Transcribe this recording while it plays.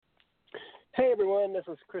Hey everyone, this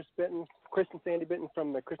is Chris and Sandy Benton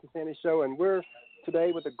from the Chris and Sandy Show, and we're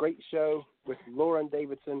today with a great show with Lauren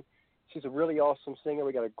Davidson. She's a really awesome singer.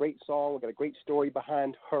 We got a great song, we got a great story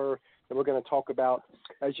behind her that we're going to talk about.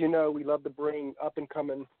 As you know, we love to bring up and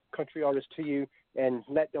coming country artists to you and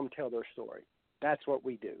let them tell their story. That's what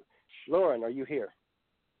we do. Lauren, are you here?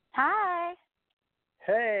 Hi.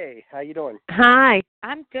 Hey, how you doing? Hi.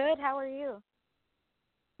 I'm good. How are you?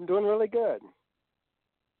 I'm doing really good.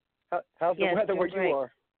 How's the weather where you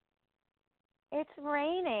are? It's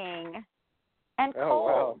raining and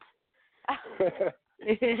Oh, cold. wow.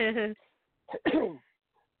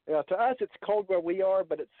 Yeah, to us it's cold where we are,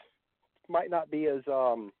 but it might not be as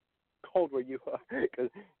cold where you are, because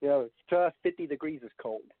to us 50 degrees is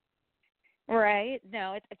cold. Right.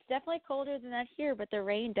 No, it's definitely colder than that here, but the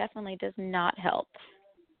rain definitely does not help.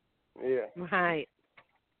 Yeah. Right.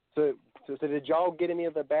 So did y'all get any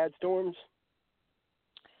of the bad storms?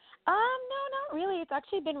 No, not really. It's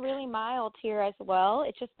actually been really mild here as well.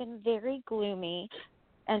 It's just been very gloomy.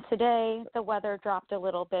 And today the weather dropped a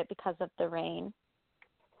little bit because of the rain.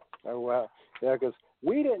 Oh, wow. Yeah, because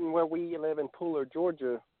we didn't, where we live in Pooler,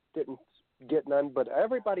 Georgia, didn't get none, but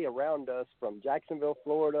everybody around us from Jacksonville,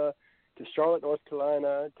 Florida, to Charlotte, North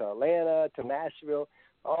Carolina, to Atlanta, to Nashville,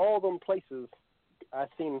 all them places, I've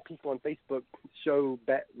seen people on Facebook show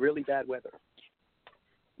really bad weather.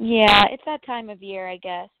 Yeah, it's that time of year, I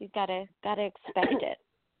guess. You've gotta expect it.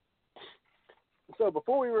 So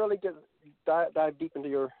before we really dive deep into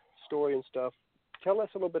your story and stuff, tell us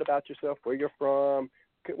a little bit about yourself, where you're from,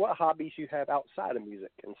 what hobbies you have outside of music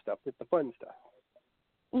and stuff, with the fun stuff.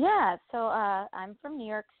 Yeah, so I'm from New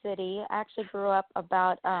York City. I actually grew up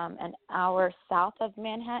about an hour south of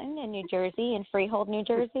Manhattan in New Jersey, in Freehold, New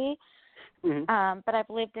Jersey. Mm-hmm. But I've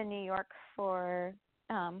lived in New York for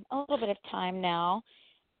a little bit of time now.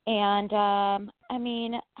 And, I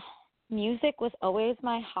mean, music was always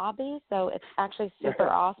my hobby, so it's actually super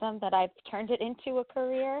awesome that I've turned it into a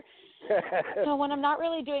career. So when I'm not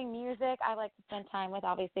really doing music, I like to spend time with,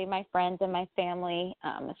 obviously, my friends and my family,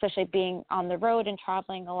 especially being on the road and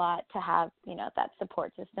traveling a lot, to have, that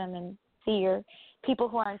support system and see your people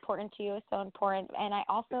who are important to you is so important. And I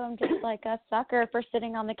also am just like a sucker for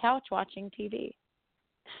sitting on the couch watching TV.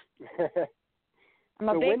 I'm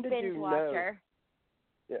a big binge watcher.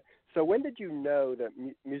 Yeah. So when did you know that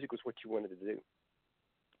music was what you wanted to do?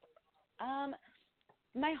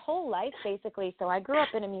 My whole life, basically. So I grew up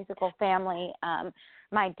in a musical family.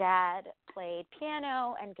 My dad played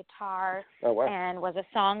piano and guitar. Oh, wow. And was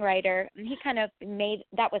a songwriter. And he kind of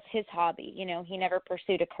that was his hobby. He never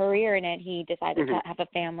pursued a career in it. He decided to have a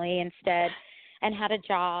family instead and had a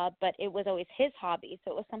job, but it was always his hobby.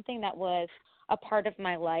 So it was something that was a part of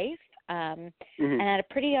my life. And at a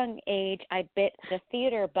pretty young age, I bit the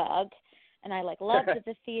theater bug, and I loved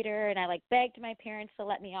the theater, and I begged my parents to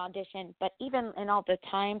let me audition. But even in all the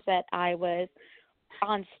times that I was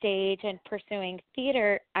on stage and pursuing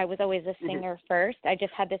theater, I was always a singer first. I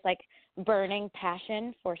just had this burning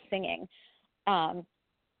passion for singing.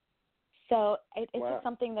 So it's just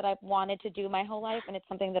something that I've wanted to do my whole life, and it's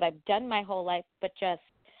something that I've done my whole life, but just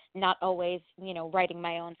not always, writing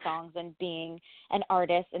my own songs and being an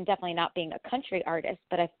artist, and definitely not being a country artist,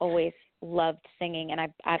 but I've always loved singing, and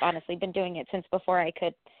I've honestly been doing it since before I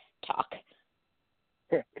could talk.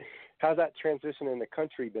 How's that transition in the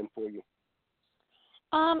country been for you?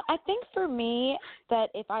 I think for me that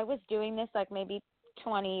if I was doing this maybe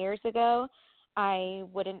 20 years ago, I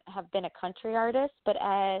wouldn't have been a country artist, but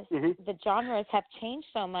as the genres have changed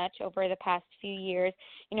so much over the past few years,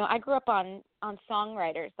 I grew up on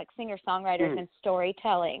songwriters, singer-songwriters and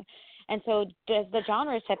storytelling. And so as the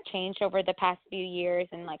genres have changed over the past few years,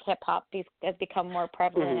 and hip-hop has become more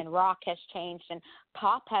prevalent, and rock has changed, and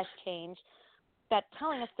pop has changed, that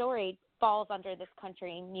telling a story falls under this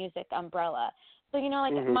country music umbrella. So,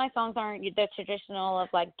 my songs aren't the traditional of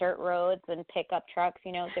dirt roads and pickup trucks,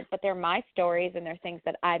 but they're my stories, and they're things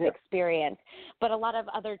that I've experienced. But a lot of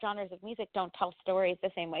other genres of music don't tell stories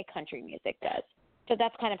the same way country music does. So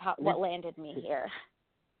that's kind of what landed me here.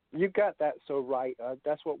 You got that so right.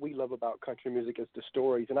 That's what we love about country music, is the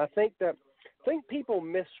stories. And I think people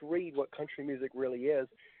misread what country music really is,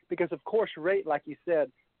 because, of course, like you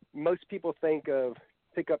said, most people think of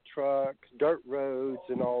pickup trucks, dirt roads,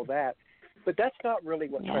 and all that. But that's not really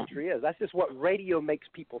what country is. That's just what radio makes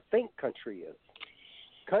people think country is.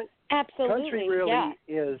 Absolutely,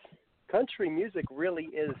 country music really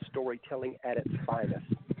is storytelling at its finest.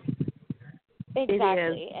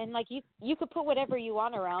 Exactly. And you could put whatever you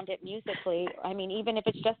want around it musically. I mean, even if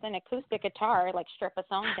it's just an acoustic guitar, strip a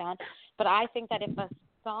song down. But I think that if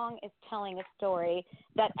song is telling a story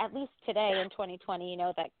that at least today in 2020, you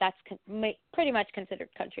know, that's pretty much considered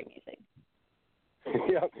country music.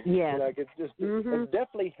 Yeah. Like it's just it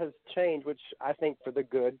definitely has changed, which I think for the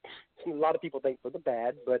good. A lot of people think for the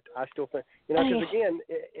bad, but I still think, you know, because again,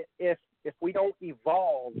 if we don't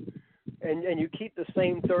evolve and you keep the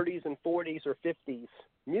same 30s and 40s or 50s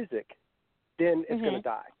music, then it's going to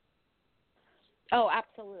die. Oh,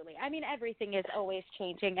 absolutely. I mean, everything is always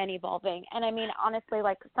changing and evolving. And I mean, honestly,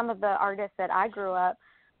 like some of the artists that I grew up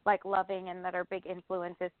like loving and that are big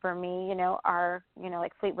influences for me, you know, are, you know,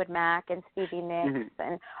 like Fleetwood Mac and Stevie Nicks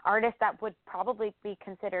and artists that would probably be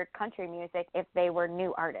considered country music if they were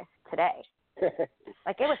new artists today.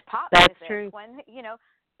 Like it was pop music. That's true. When, you know,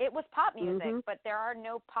 it was pop music, but there are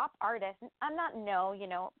no pop artists. You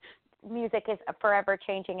know, music is forever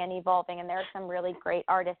changing and evolving, and there are some really great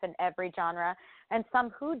artists in every genre and some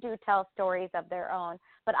who do tell stories of their own.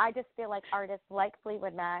 But I just feel like artists like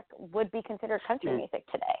Fleetwood Mac would be considered country music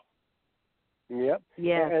today. Yep.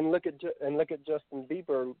 Yeah. And look at Justin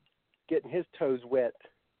Bieber getting his toes wet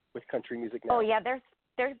with country music now. Oh yeah, there's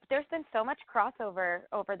been so much crossover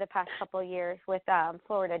over the past couple of years with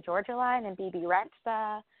Florida Georgia Line and BB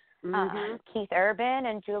Rexa, Keith Urban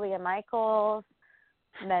and Julia Michaels,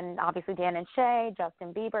 and then obviously Dan and Shay,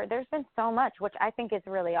 Justin Bieber. There's been so much, which I think is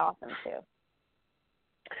really awesome too.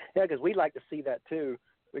 Yeah, because we like to see that too.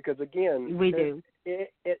 Because again, we do.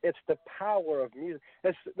 It's the power of music.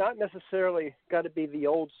 It's not necessarily got to be the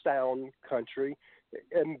old sound country,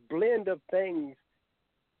 and blend of things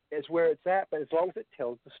is where it's at. But as long as it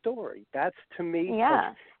tells the story, that's to me.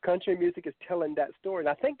 Yeah. Country music is telling that story, and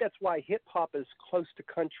I think that's why hip hop is close to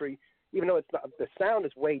country, even though it's not. The sound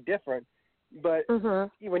is way different. But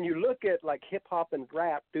when you look at like hip hop and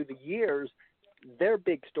rap through the years, they're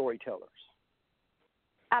big storytellers.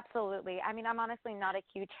 Absolutely. I mean, I'm honestly not a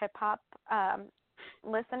huge hip hop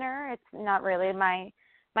listener. It's not really my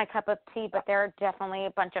cup of tea, but there are definitely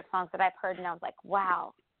a bunch of songs that I've heard and I was like,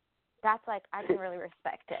 wow, that's like, I can really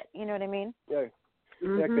respect it. You know what I mean? Yeah.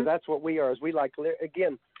 Yeah, because that's what we are. Is we like,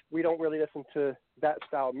 again, we don't really listen to that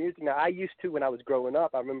style of music. Now, I used to when I was growing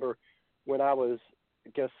up. I remember when I was, I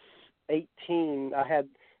guess, 18, I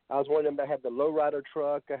was one of them that had the lowrider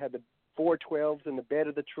truck. I had the 412s in the bed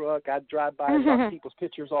of the truck. I'd drive by and knock people's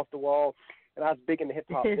pictures off the wall, and I was big into hip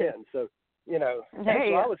hop then. So, you know,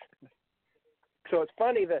 so it's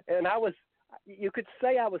funny that, and you could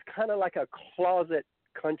say I was kind of like a closet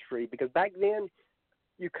country, because back then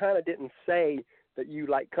you kind of didn't say that you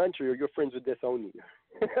like country or your friends would disown you.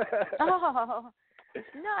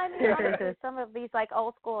 No, I mean, honestly, some of these like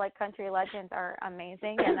old school like country legends are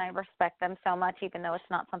amazing, and I respect them so much, even though it's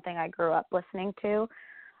not something I grew up listening to.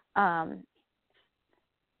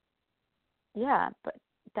 Yeah, but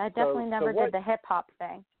I definitely never did the hip hop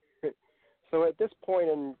thing. So at this point,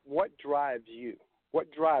 what drives you?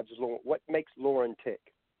 What drives Lauren? What makes Lauren tick?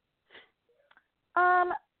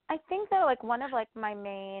 I think that like one of like my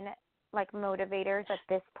main like motivators at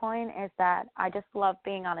this point is that I just love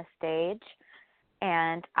being on a stage.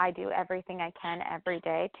 And I do everything I can every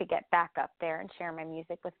day to get back up there and share my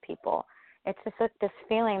music with people. It's just like this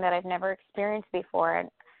feeling that I've never experienced before.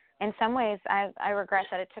 And in some ways, I regret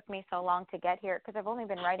that it took me so long to get here, because I've only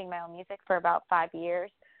been writing my own music for about 5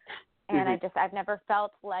 years. And I've never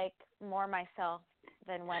felt like more myself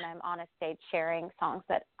than when I'm on a stage sharing songs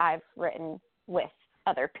that I've written with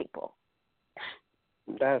other people.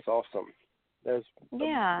 That's awesome.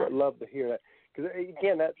 I'd love to hear that. Because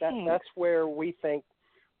again, that's where we think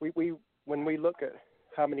we when we look at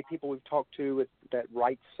how many people we've talked to that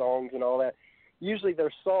write songs and all that, usually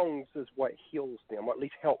their songs is what heals them, or at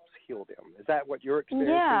least helps heal them. Is that what you're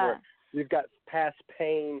experiencing? Yeah. Where you've got past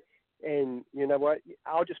pain, and you know what?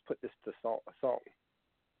 I'll just put this to a song.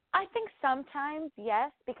 I think sometimes,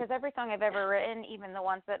 yes, because every song I've ever written, even the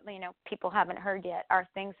ones that, you know, people haven't heard yet, are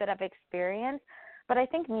things that I've experienced. But I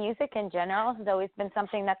think music in general has always been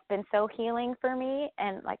something that's been so healing for me,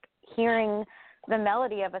 and like hearing the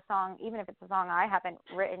melody of a song, even if it's a song I haven't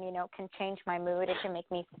written, you know, can change my mood. It can make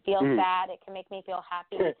me feel sad. It can make me feel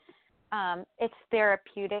happy. It's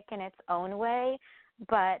therapeutic in its own way,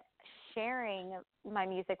 but sharing my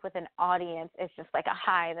music with an audience is just like a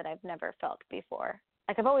high that I've never felt before.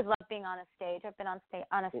 Like I've always loved being on a stage. I've been on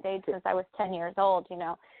a stage since I was 10 years old, you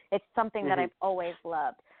know. It's something that I've always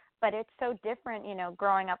loved. But it's so different, you know,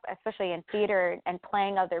 growing up, especially in theater and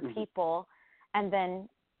playing other people, and then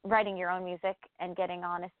writing your own music and getting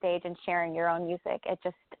on a stage and sharing your own music. It's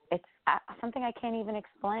something I can't even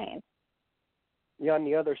explain. Yeah, on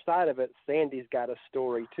the other side of it, Sandy's got a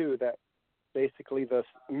story too, that basically the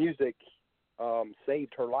music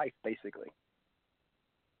saved her life, basically.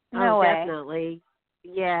 No way. Definitely.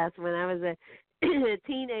 Yes, when I was a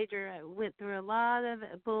teenager, I went through a lot of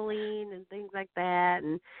bullying and things like that,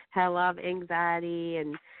 and had a lot of anxiety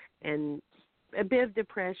and a bit of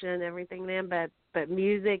depression, everything then. But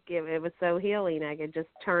music, it was so healing. I could just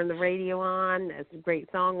turn the radio on, a great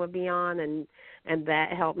song would be on, and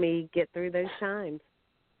that helped me get through those times.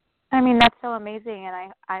 I mean, that's so amazing,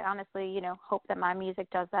 and I honestly, hope that my music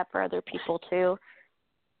does that for other people too.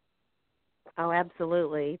 Oh,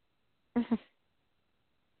 absolutely.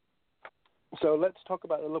 So let's talk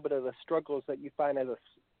about a little bit of the struggles that you find as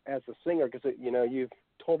a singer, because you've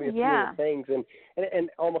told me a few of the things, and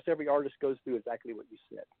almost every artist goes through exactly what you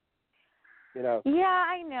said. Yeah,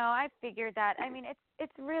 I know. I figured that. I mean,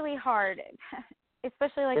 it's really hard,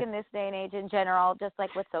 especially like in this day and age in general, just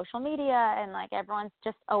like with social media, and like everyone's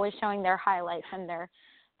just always showing their highlights and their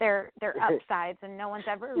upsides, and no one's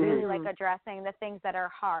ever really like addressing the things that are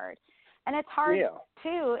hard. And it's hard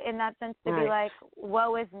too, in that sense, to be like,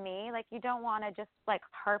 woe is me. Like, you don't want to just like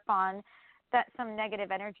harp on that some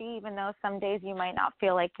negative energy, even though some days you might not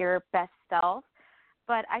feel like your best self.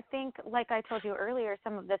 But I think, like I told you earlier,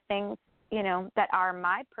 some of the things, that are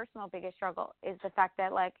my personal biggest struggle is the fact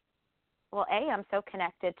that, like, well, I'm so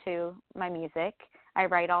connected to my music. I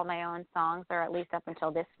write all my own songs, or at least up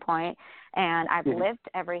until this point, and I've lived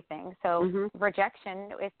everything. So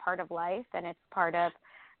rejection is part of life, and it's part of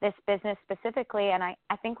this business specifically. And I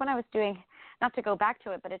think when I was doing, not to go back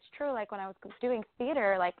to it, but it's true, like when I was doing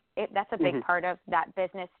theater, like that's a big part of that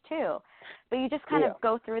business too. But you just kind of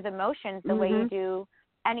go through the motions the way you do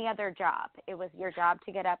any other job. It was your job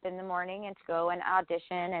to get up in the morning and to go and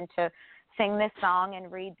audition and to sing this song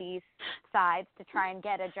and read these sides to try and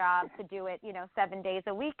get a job to do it, 7 days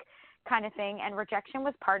a week kind of thing. And rejection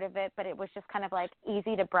was part of it, but it was just kind of like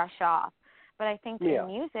easy to brush off. But I think in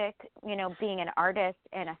music, being an artist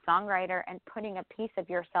and a songwriter and putting a piece of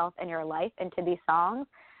yourself and your life into these songs,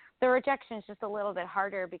 the rejection is just a little bit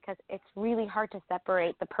harder because it's really hard to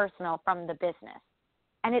separate the personal from the business.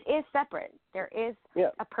 And it is separate. There is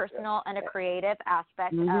a personal and a creative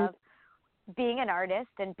aspect of being an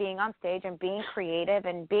artist and being on stage and being creative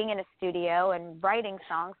and being in a studio and writing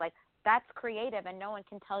songs. Like, that's creative, and no one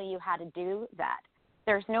can tell you how to do that.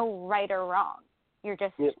 There's no right or wrong. You're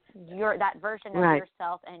just you're that version of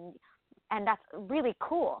yourself, and that's really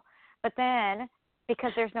cool. But then,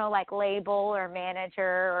 because there's no like label or manager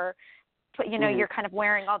or you're kind of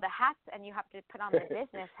wearing all the hats and you have to put on the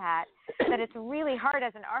business hat, that it's really hard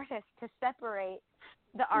as an artist to separate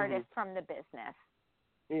the artist from the business.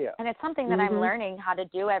 Yeah. And it's something that I'm learning how to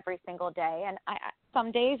do every single day. And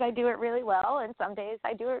some days I do it really well, and some days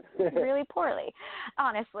I do it really poorly,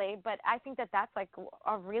 honestly. But I think that that's like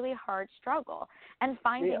a really hard struggle, and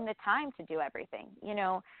finding the time to do everything.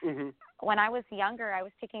 When I was younger, I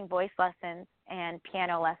was taking voice lessons and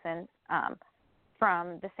piano lessons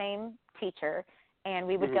from the same teacher, and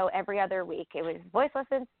we would go every other week. It was voice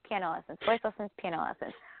lessons, piano lessons, voice lessons, piano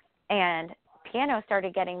lessons. And piano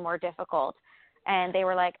started getting more difficult. And they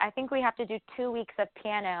were like, I think we have to do 2 weeks of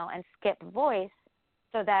piano and skip voice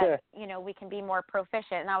so that, we can be more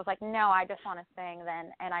proficient. And I was like, no, I just want to sing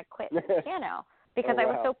then. And I quit piano because I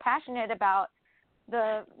was so passionate about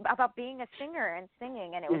being a singer and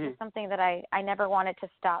singing. And it was just something that I never wanted to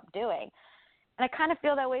stop doing. And I kind of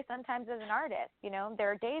feel that way sometimes as an artist.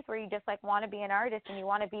 There are days where you just like want to be an artist and you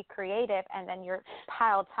want to be creative, and then you're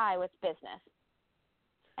piled high with business.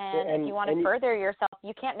 And if you want to further yourself,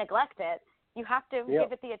 you can't neglect it. You have to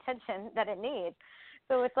give it the attention that it needs.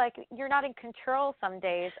 So it's like you're not in control some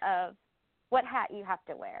days of what hat you have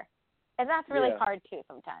to wear. And that's really hard too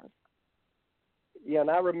sometimes. Yeah,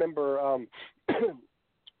 and I remember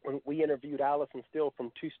when we interviewed Allison Steele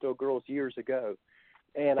from Two Still Girls years ago.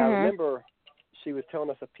 And I remember she was telling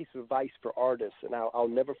us a piece of advice for artists, and I'll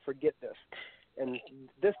never forget this. And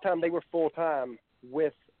this time they were full-time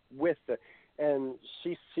with and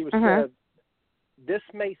she was said, this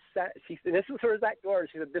may and this was her exact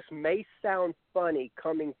words. She said, this may sound funny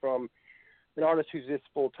coming from an artist who's this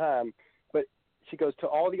full time, but she goes, to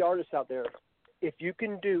all the artists out there, if you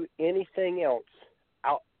can do anything else,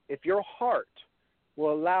 if your heart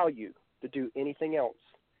will allow you to do anything else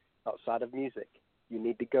outside of music, you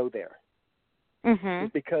need to go there.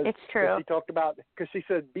 Because it's true. She talked about, because she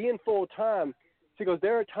said being full time, she goes,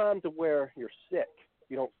 there are times where you're sick,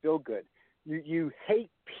 you don't feel good. You hate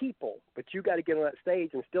people, but you got to get on that stage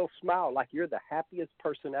and still smile like you're the happiest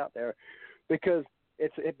person out there, because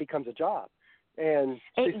it becomes a job. And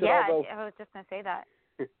she said, I was just going to say that.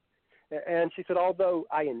 And she said, although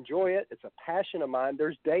I enjoy it, it's a passion of mine,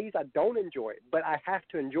 there's days I don't enjoy it, but I have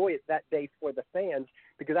to enjoy it that day for the fans,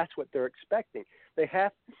 because that's what they're expecting. They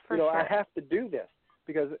have, I have to do this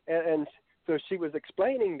because, and So she was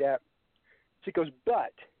explaining that. She goes,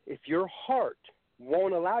 but if your heart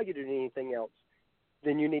won't allow you to do anything else,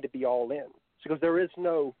 then you need to be all in. She goes, there is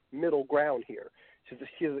no middle ground here. She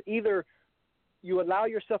says, either you allow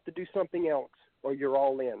yourself to do something else or you're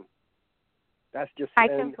all in. That's just. I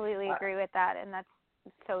completely agree with that, and that's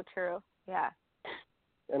so true. Yeah.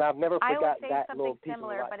 And I've never forgot that little piece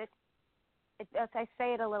similar, of life. but I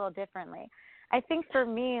say it a little differently. I think for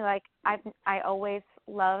me, like I always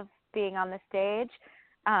love being on the stage.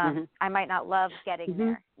 I might not love getting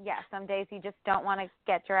there. Yeah, some days you just don't want to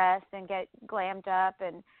get dressed and get glammed up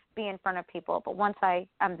and be in front of people. But once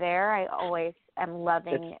I'm there, I always am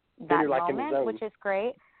loving that moment, which is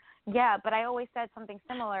great. Yeah, but I always said something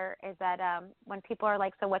similar is that when people are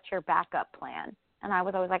like, so what's your backup plan? And I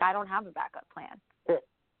was always like, I don't have a backup plan.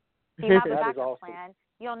 If you have a backup plan,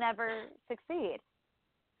 you'll never succeed.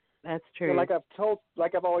 That's true. You know,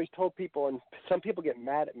 like I've always told people, and some people get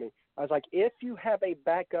mad at me. I was like, if you have a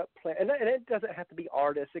backup plan, and it doesn't have to be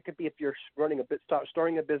artists. It could be if you're starting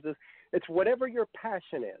a business. It's whatever your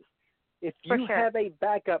passion is. If you have a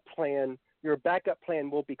backup plan, your backup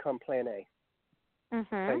plan will become Plan A. Plain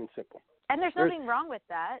and simple. And there's nothing wrong with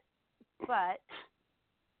that, but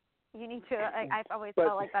you need to. I've always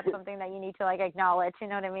felt like that's something that you need to acknowledge. You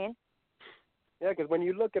know what I mean? Yeah, because when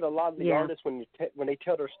you look at a lot of the artists when they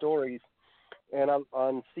tell their stories, and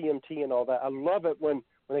on CMT and all that, I love it when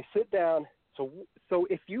they sit down. So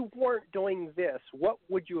if you weren't doing this, what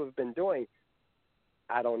would you have been doing?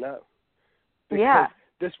 I don't know. Because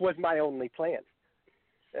this was my only plan.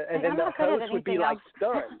 And then the host would be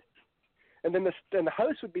stunned. And then the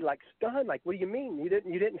host would be stunned, what do you mean? You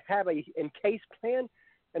didn't have a in case plan?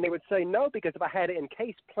 And they would say no, because if I had an in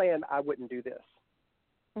case plan, I wouldn't do this.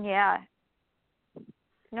 Yeah.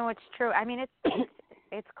 No, it's true. I mean,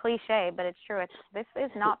 it's cliche, but it's true. This is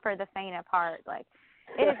not for the faint of heart.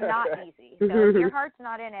 It is not easy. So if your heart's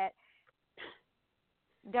not in it,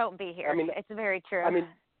 don't be here. I mean, it's very true. I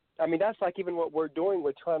mean, that's even what we're doing.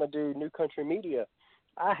 We're trying to do New Country Media.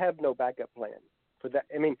 I have no backup plan for that.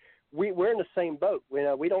 I mean, we're in the same boat.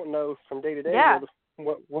 We don't know from day to day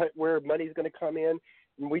where money's going to come in.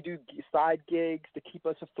 And we do side gigs to keep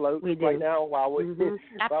us afloat right now while we're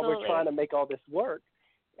trying to make all this work.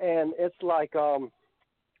 And it's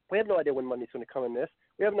we have no idea when money's going to come in this.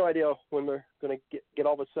 We have no idea when we're going to get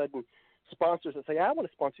all of a sudden sponsors that say, I want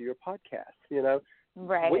to sponsor your podcast,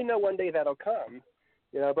 Right. We know one day that'll come,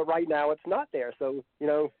 but right now it's not there. So,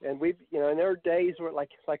 and we've, and there are days where,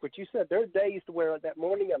 like what you said, there are days where that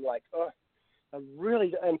morning I'm like, oh, I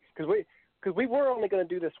really, and because we were only going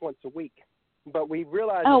to do this once a week, but we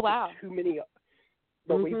realized there's too many,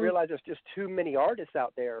 we realized there's just too many artists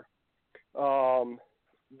out there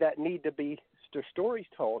that need to be their stories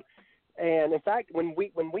told. And in fact, when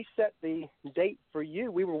we set the date for you,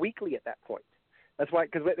 we were weekly at that point. That's why,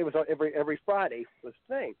 because it was every Friday was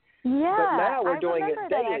the thing. Yeah, but now we're doing it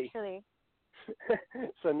daily. Actually.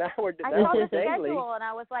 So now we're I saw the daily. schedule and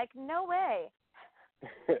I was like, no way.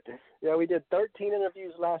 Yeah, we did 13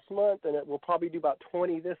 interviews last month, and we'll probably do about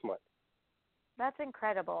 20 this month. That's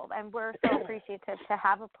incredible, and we're so appreciative to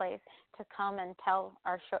have a place to come and tell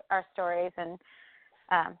our stories, and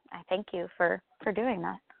I thank you for doing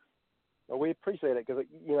that. Well, we appreciate it because,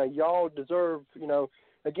 y'all deserve,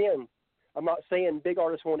 again, I'm not saying big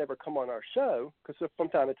artists won't ever come on our show because from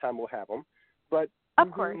time to time we'll have them, but of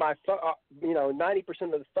course, 90%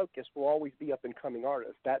 of the focus will always be up and coming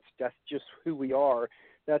artists. That's just who we are.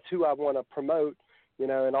 That's who I want to promote,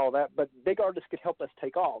 and all that. But big artists could help us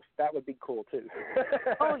take off. That would be cool too.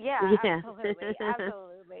 Oh yeah,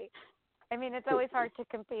 absolutely. I mean, it's always hard to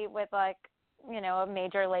compete with a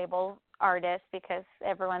major label artist because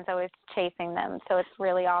everyone's always chasing them. So it's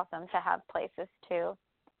really awesome to have places too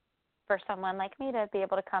for someone like me to be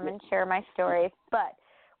able to come and share my stories. But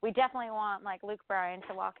we definitely want Luke Bryan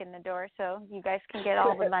to walk in the door so you guys can get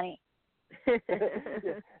all the money.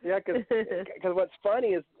 Yeah, because what's funny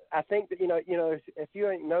is I think that if you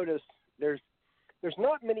ain't noticed, there's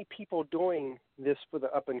not many people doing this for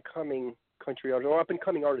the up and coming country artists or up and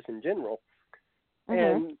coming artists in general,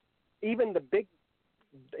 and even the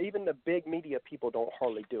big media people don't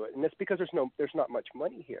hardly do it, and it's because there's not much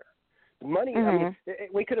money here. The money, I mean,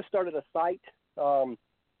 we could have started a site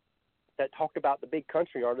that talked about the big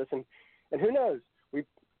country artists, and who knows,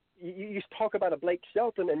 you talk about a Blake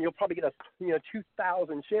Shelton, and you'll probably get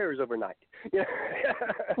 2,000 shares overnight.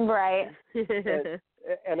 Right.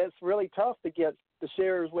 and it's really tough to get the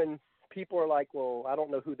shares when people are like, well, I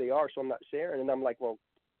don't know who they are, so I'm not sharing. And I'm like, well,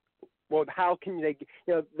 how can they?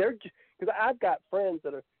 They're because I've got friends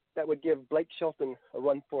that would give Blake Shelton a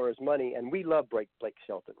run for his money, and we love Blake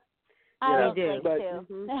Shelton. I We do. like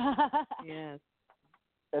too. Yes.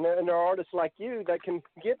 And there are artists like you that can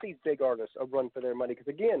give these big artists a run for their money because,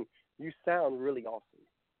 again, you sound really awesome.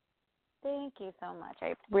 Thank you so much.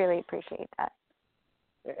 I really appreciate that.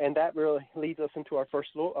 And that really leads us into our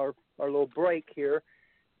first our little break here.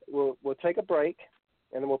 We'll take a break,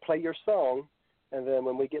 and then we'll play your song, and then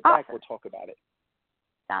when we get back, we'll talk about it.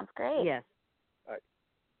 Sounds great. Yes. All right.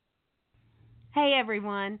 Hey,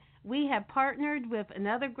 everyone. We have partnered with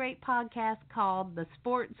another great podcast called the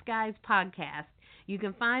Sports Guys Podcast. You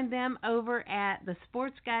can find them over at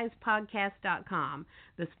thesportsguyspodcast.com.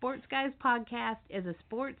 The Sports Guys Podcast is a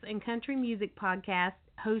sports and country music podcast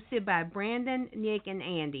hosted by Brandon, Nick, and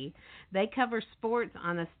Andy. They cover sports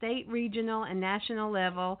on a state, regional, and national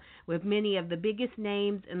level with many of the biggest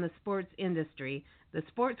names in the sports industry. The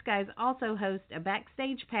Sports Guys also host a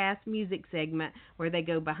Backstage Pass music segment where they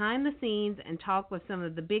go behind the scenes and talk with some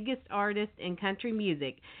of the biggest artists in country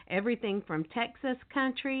music, everything from Texas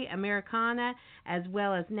country, Americana, as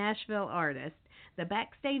well as Nashville artists. The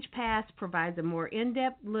Backstage Pass provides a more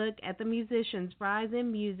in-depth look at the musicians' rise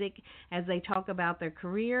in music as they talk about their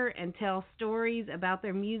career and tell stories about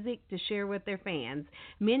their music to share with their fans.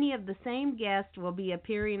 Many of the same guests will be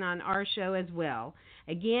appearing on our show as well.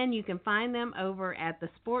 Again, you can find them over at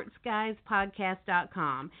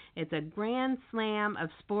thesportsguyspodcast.com. It's a grand slam of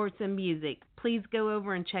sports and music. Please go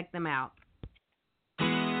over and check them out.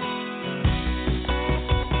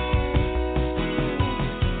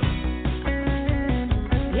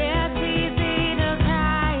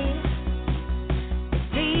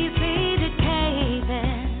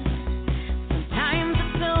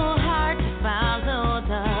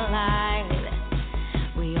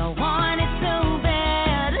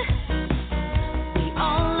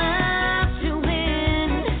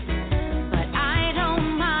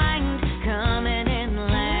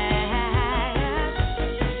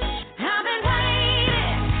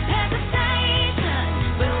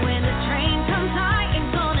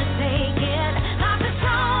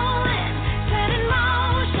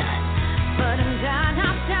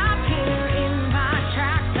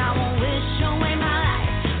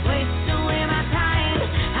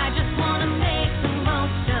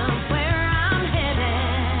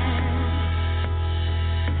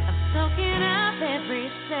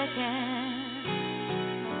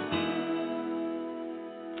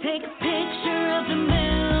 Take a picture of the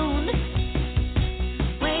moon,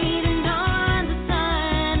 waiting on the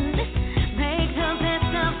sun. Make the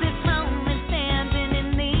best of this moment, standing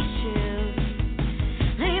in these shoes.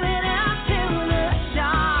 Leave it up to the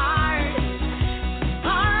stars.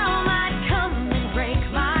 Tomorrow might come and break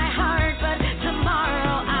my heart, but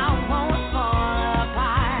tomorrow I won't fall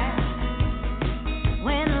apart.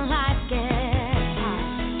 When life gets hard.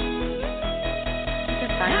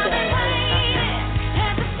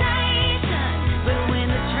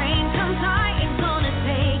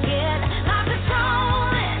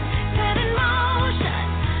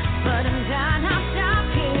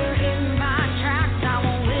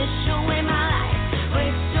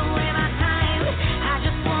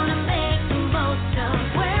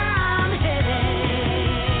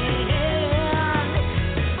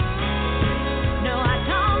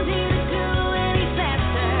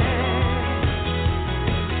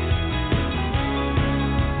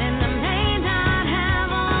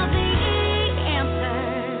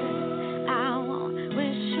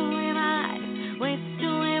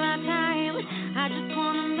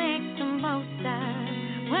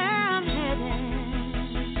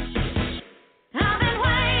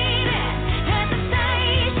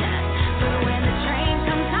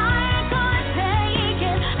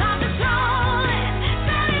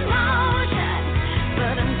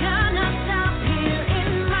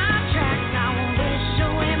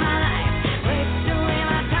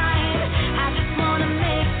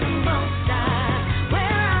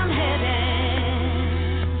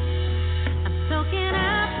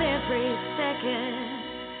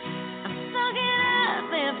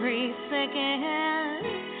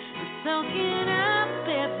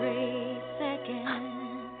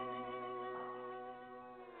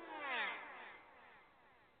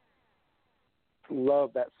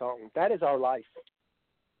 Love that song. That is our life.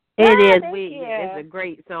 It is. Thank you. It's a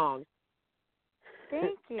great song.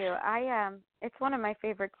 Thank you. It's one of my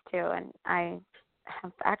favorites too, and I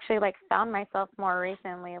have actually found myself more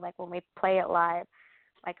recently, when we play it live,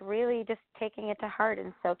 really just taking it to heart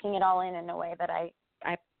and soaking it all in a way that I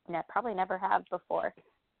probably never have before.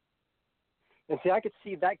 And see, I could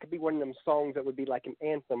see that could be one of them songs that would be like an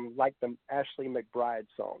anthem, like the Ashley McBride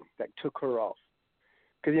song that took her off.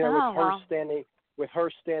 Because with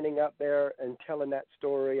her standing up there and telling that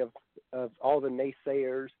story of all the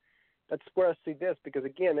naysayers, that's where I see this, because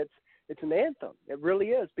again, it's an anthem. It really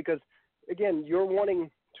is, because again, you're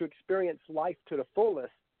wanting to experience life to the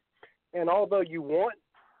fullest, and although you want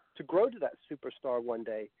to grow to that superstar one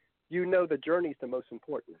day, you know the journey's the most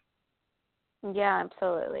important. Yeah,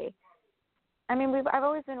 absolutely. I mean, I've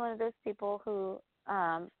always been one of those people who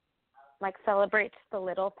like celebrates the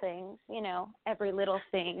little things, you know, every little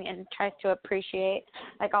thing, and tries to appreciate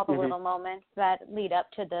like all the little moments that lead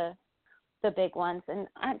up to the big ones. And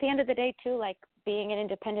at the end of the day too, like being an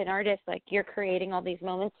independent artist, like you're creating all these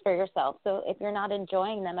moments for yourself. So if you're not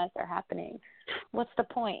enjoying them as they're happening, what's the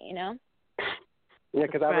point, you know? Yeah,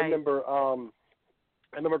 because Right.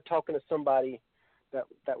 I remember talking to somebody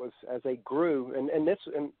that was, as they grew, and this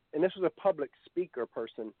was a public speaker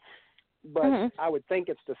person, but I would think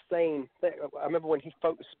it's the same thing. I remember when he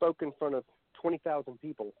spoke in front of 20,000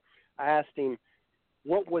 people, I asked him,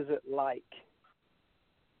 what was it like?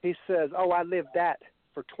 He says, "Oh, I lived that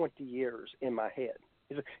for 20 years in my head."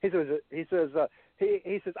 He says,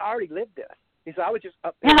 "I already lived this." He said, "I was just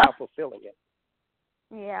up there now fulfilling it."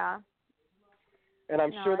 Yeah. And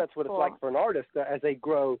I'm sure that's what cool. it's like for an artist, that as they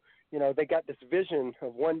grow, you know, they got this vision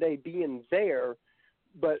of one day being there,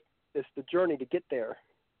 but it's the journey to get there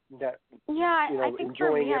that, yeah, you know, I think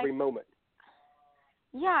enjoying for me, every moment.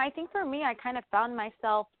 Yeah, I think for me, I kind of found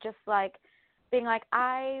myself just like being like,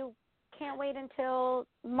 I can't wait until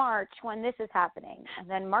March when this is happening. And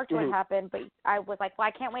then March would happen, but I was like, well,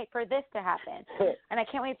 I can't wait for this to happen. And I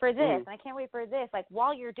can't wait for this, and I can't wait for this. Like,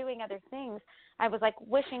 while you're doing other things, I was like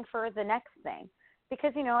wishing for the next thing.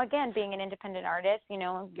 Because, you know, again, being an independent artist, you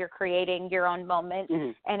know, you're creating your own moment,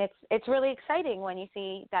 and it's really exciting when you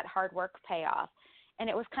see that hard work pay off. And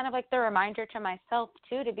it was kind of like the reminder to myself,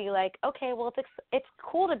 too, to be like, okay, well, it's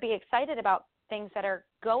cool to be excited about things that are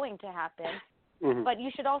going to happen, but you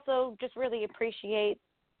should also just really appreciate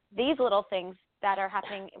these little things that are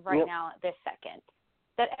happening right now, this second.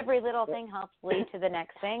 That every little thing helps lead to the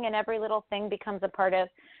next thing, and every little thing becomes a part of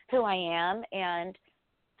who I am, and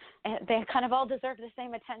they kind of all deserve the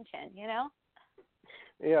same attention, you know?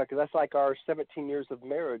 Yeah, because that's like our 17 years of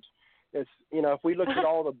marriage. It's, you know, if we looked at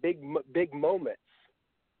all the big moments,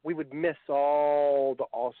 we would miss all the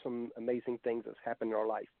awesome, amazing things that's happened in our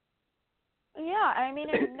life. Yeah, I mean,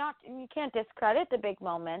 you can't discredit the big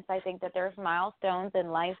moments. I think that there's milestones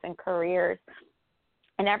in life and careers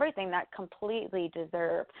and everything that completely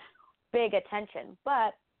deserve big attention.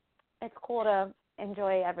 But it's cool to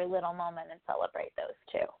enjoy every little moment and celebrate those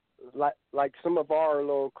too. Like some of our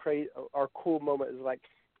our cool moments, like,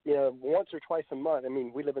 you know, once or twice a month. I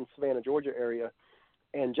mean, we live in Savannah, Georgia area,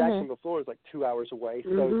 and Jacksonville, Florida is like 2 hours away.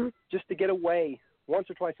 So just to get away once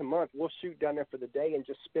or twice a month, we'll shoot down there for the day and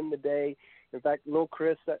just spend the day. In fact, little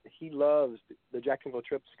Chris, he loves the Jacksonville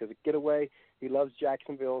trips because get away. He loves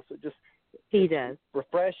Jacksonville, so he does.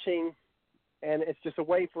 Refreshing, and it's just a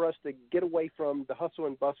way for us to get away from the hustle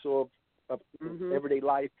and bustle of everyday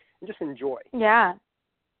life and just enjoy. Yeah.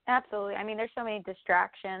 Absolutely. I mean, there's so many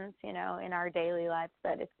distractions, you know, in our daily lives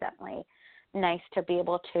that it's definitely nice to be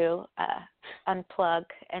able to unplug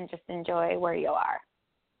and just enjoy where you are.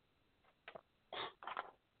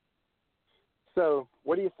 So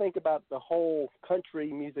what do you think about the whole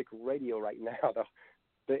country music radio right now,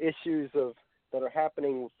 the issues that are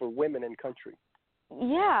happening for women in country?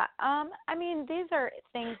 Yeah. I mean, these are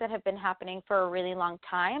things that have been happening for a really long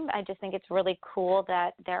time. I just think it's really cool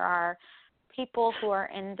that there are people who are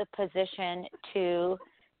in the position to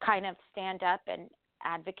kind of stand up and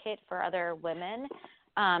advocate for other women,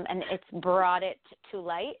 and it's brought it to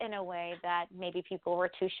light in a way that maybe people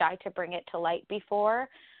were too shy to bring it to light before.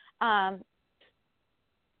 I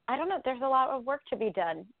don't know. There's a lot of work to be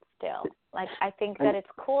done still. Like, I think that it's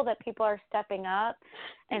cool that people are stepping up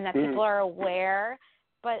and that people are aware,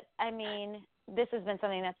 but, I mean, this has been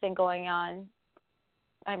something that's been going on,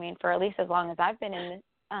 I mean, for at least as long as I've been in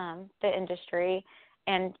the industry,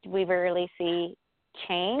 and we rarely see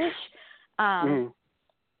change. I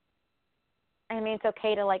mean, it's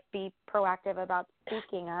okay to like be proactive about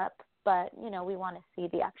speaking up, but you know, we want to see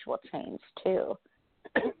the actual change too.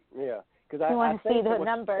 Yeah, because we want to see the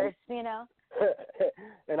numbers, you know.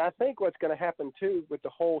 And I think what's going to happen too with the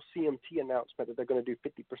whole CMT announcement that they're going to do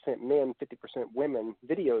 50% men, 50% women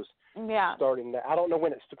videos starting that. I don't know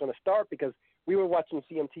when it's going to start, because we were watching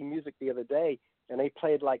CMT Music the other day, and they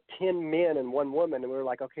played like 10 men and 1 woman, and we were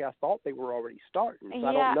like, okay, I thought they were already starting. So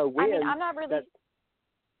I don't know when. I mean, I'm not really.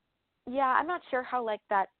 I'm not sure how like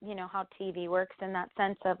that, you know, how TV works in that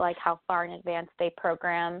sense of like how far in advance they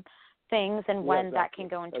program things and when that can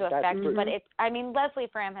go into effect. But it's, I mean, Leslie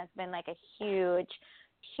Fram has been like a huge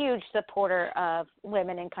supporter of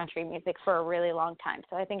women in country music for a really long time.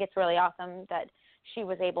 So I think it's really awesome that she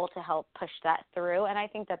was able to help push that through. And I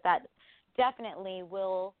think that definitely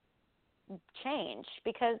will change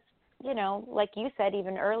because, you know, like you said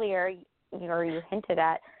even earlier, or you hinted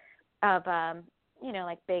at, of, you know,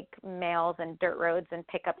 like big mails and dirt roads and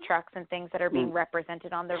pickup trucks and things that are being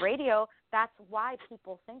represented on the radio. That's why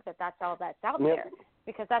people think that that's all that's out there,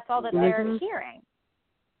 because that's all that they're hearing.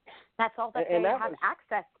 That's all that they have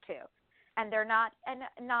access to. And they're not, and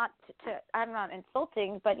not to, I'm not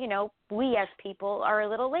insulting, but, you know, we as people are a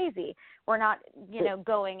little lazy. We're not, you know,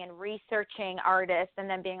 going and researching artists and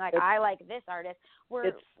then being like, I like this artist.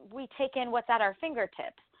 We take in what's at our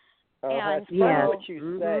fingertips. And it's funny what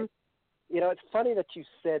you say. You know, it's funny that you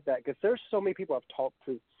said that because there's so many people I've talked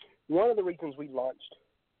to. One of the reasons we launched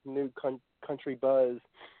New Country Buzz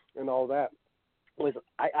and all that was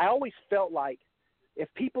I always felt like if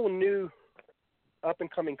people knew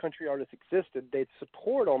up-and-coming country artists existed, they'd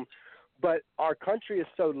support them, but our country is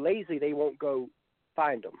so lazy they won't go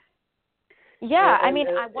find them. Yeah, I mean,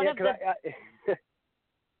 one of the...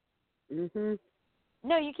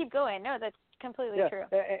 No, you keep going. No, that's completely true.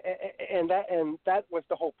 And that was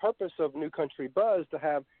the whole purpose of New Country Buzz, to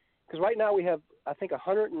have, because right now we have, I think,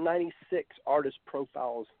 196 artist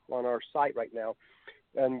profiles on our site right now,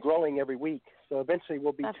 and growing every week. So eventually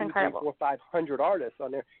we'll be 200, 300, 400, 500 artists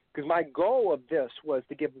on there. Because my goal of this was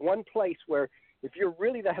to give one place where, if you're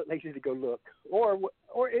really that lazy to go look, or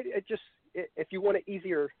if you want an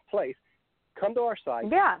easier place, come to our site.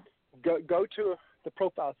 Yeah. Go to the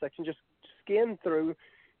profile section, just skim through,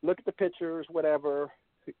 look at the pictures, whatever,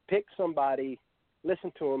 pick somebody,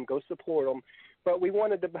 listen to them, go support them. But we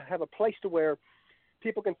wanted to have a place to where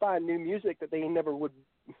people can find new music that they never would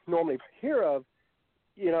normally hear of,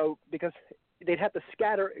 you know, because they'd have to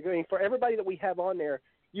scatter. I mean, for everybody that we have on there,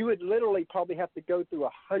 you would literally probably have to go through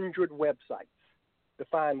 100 websites to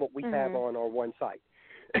find what we have on our one site.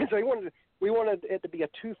 And so we wanted it to be a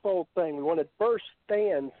twofold thing. We wanted first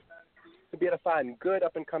fans to be able to find good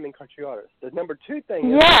up-and-coming country artists. The number two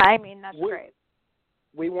thing is, I mean, that's great.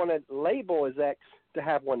 We wanted label execs to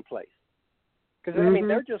have one place. Because, I mean,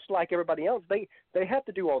 they're just like everybody else. They have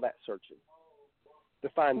to do all that searching to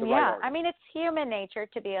find the right artist. I mean, it's human nature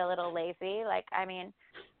to be a little lazy. Like, I mean,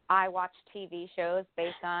 I watch TV shows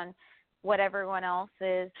based on what everyone else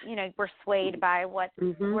is, you know, we're swayed by what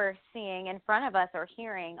we're seeing in front of us or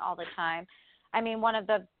hearing all the time. I mean, one of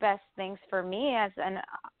the best things for me as an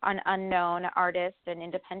unknown artist, an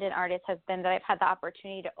independent artist, has been that I've had the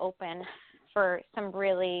opportunity to open for some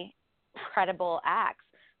really credible acts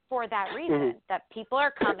for that reason, that people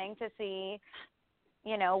are coming to see,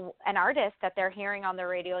 you know, an artist that they're hearing on the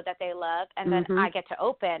radio that they love, and then I get to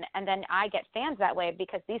open, and then I get fans that way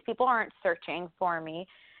because these people aren't searching for me,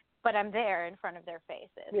 but I'm there in front of their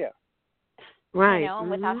faces. Yeah. Right. You know,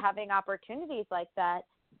 and without having opportunities like that,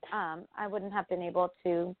 I wouldn't have been able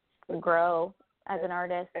to grow as an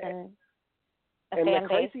artist and a fan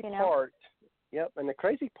base, you know. And the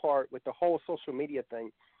crazy part with the whole social media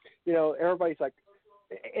thing, you know, everybody's like,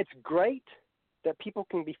 it's great that people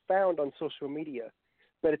can be found on social media,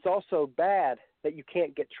 but it's also bad that you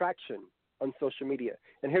can't get traction on social media.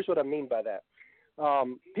 And here's what I mean by that.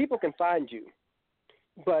 People can find you,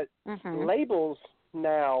 but labels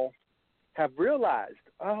now have realized,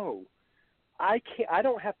 I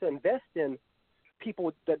don't have to invest in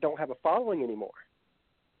people that don't have a following anymore.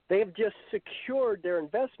 They have just secured their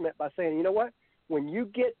investment by saying, you know what, when you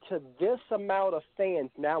get to this amount of fans,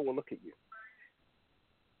 now we'll look at you.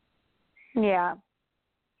 Yeah.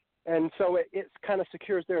 And so it kind of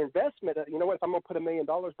secures their investment. You know what, if I'm going to put $1 million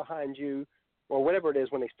behind you, or whatever it is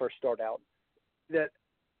when they first start out, that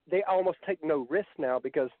they almost take no risk now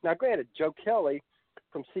because, now granted, Joe Kelly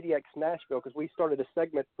from CDX Nashville, because we started a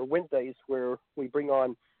segment for Wednesdays where we bring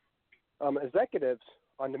on executives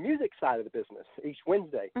on the music side of the business each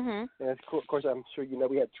Wednesday. And of course, I'm sure you know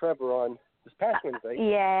we had Trevor on this past Wednesday.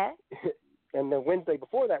 Yeah. And the Wednesday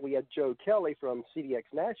before that, we had Joe Kelly from CDX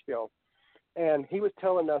Nashville. And he was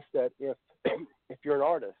telling us that if you're an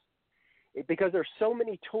artist, because there's so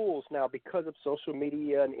many tools now because of social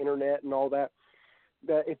media and internet and all that,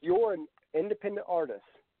 that if you're an independent artist,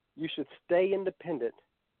 you should stay independent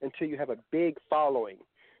until you have a big following,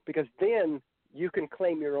 because then you can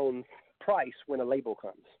claim your own price when a label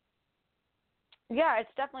comes. Yeah,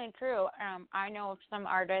 it's definitely true. I know of some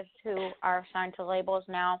artists who are signed to labels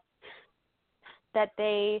now that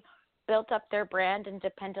they built up their brand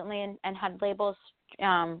independently and had labels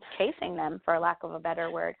chasing them, for lack of a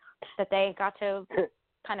better word, that they got to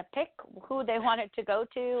kind of pick who they wanted to go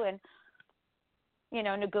to and, you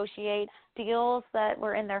know, negotiate deals that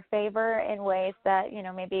were in their favor in ways that, you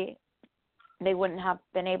know, maybe they wouldn't have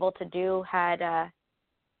been able to do had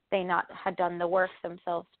they not had done the work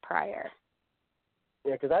themselves prior.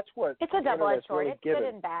 Yeah, because that's what it's a double-edged sword. Really it's good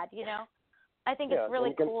and bad, you know. I think it's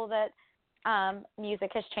really cool that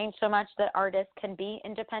music has changed so much that artists can be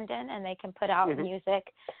independent and they can put out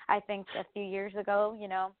music. I think a few years ago, you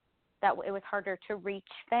know, that it was harder to reach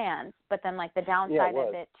fans. But then, like, the downside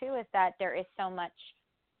of it too is that there is so much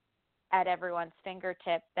at everyone's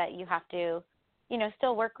fingertip that you have to, you know,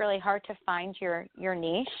 still work really hard to find your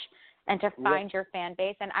niche and to find your fan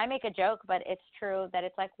base. And I make a joke, but it's true that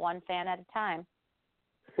it's like one fan at a time.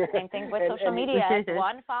 Same thing with social media. It's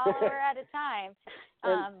one follower at a time.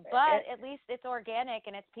 But at least it's organic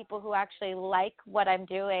and it's people who actually like what I'm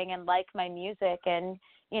doing and like my music and,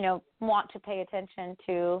 you know, want to pay attention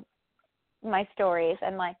to my stories.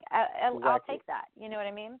 And, like, I'll take that. You know what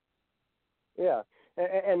I mean? Yeah.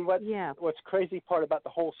 And what's crazy part about the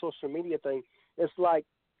whole social media thing is, like,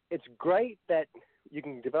 it's great that you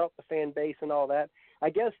can develop the fan base and all that. I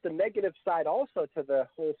guess the negative side also to the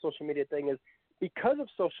whole social media thing is because of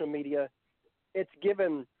social media, it's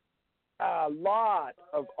given a lot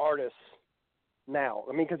of artists now.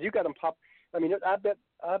 I mean, because you got them pop. I mean, I bet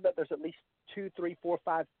there's at least 2, 3, 4,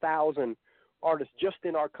 5,000 artists just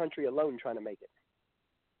in our country alone trying to make it.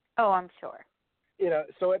 Oh, I'm sure. You know,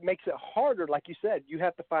 so it makes it harder. Like you said, you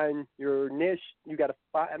have to find your niche. You got to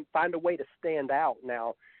find a way to stand out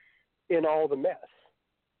now in all the mess.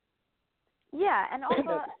 Yeah, and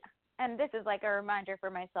also, and this is like a reminder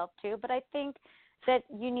for myself too, but I think that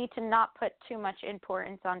you need to not put too much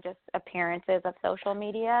importance on just appearances of social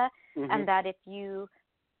media, and that if you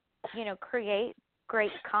know, create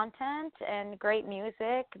great content and great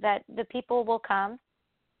music, that the people will come.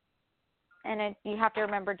 And you have to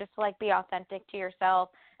remember just to, like, be authentic to yourself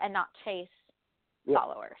and not chase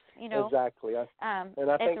followers, you know? Exactly. And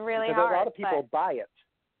I think it's really hard. A lot of people buy it.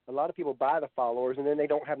 A lot of people buy the followers, and then they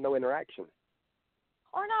don't have no interaction.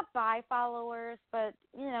 Or not buy followers, but,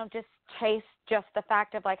 you know, just chase just the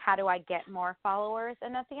fact of, like, how do I get more followers?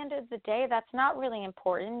 And at the end of the day, that's not really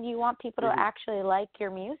important. You want people to actually like your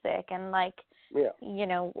music and like, you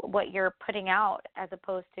know, what you're putting out as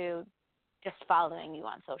opposed to just following you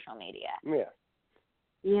on social media.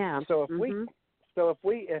 Yeah. So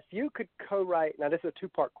if you could co-write, now this is a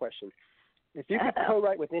 2-part question. If you could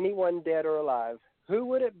co-write with anyone dead or alive, who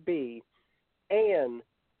would it be, and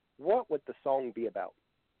what would the song be about?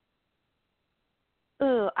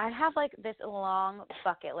 Ooh, I have, like, this long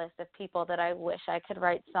bucket list of people that I wish I could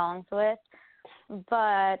write songs with,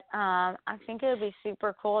 but I think it would be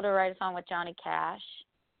super cool to write a song with Johnny Cash.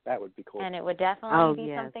 That would be cool. And it would definitely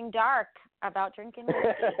be something dark about drinking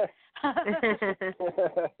whiskey.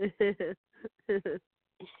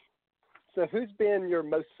 So who's been your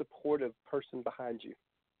most supportive person behind you?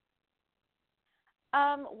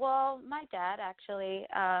 Well, my dad, actually.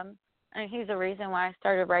 And he's the reason why I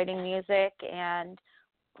started writing music, and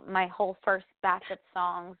my whole first batch of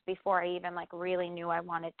songs before I even, like, really knew I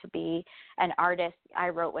wanted to be an artist, I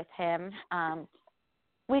wrote with him.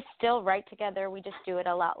 We still write together. We just do it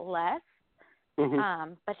a lot less.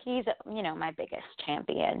 But he's, you know, my biggest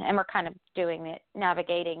champion, and we're kind of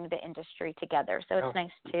navigating the industry together. So it's nice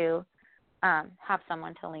to have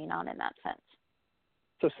someone to lean on in that sense.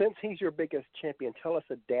 So since he's your biggest champion, tell us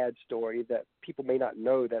a dad story that people may not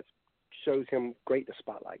know that shows him great to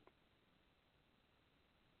spotlight.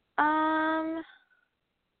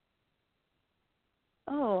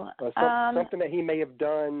 Something that he may have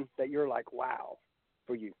done that you're like, wow,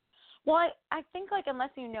 for you. Well, I think, like, unless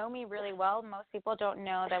you know me really well, most people don't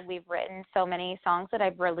know that we've written so many songs that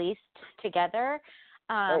I've released together.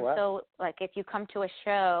 So, like, if you come to a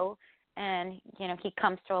show, and, you know, he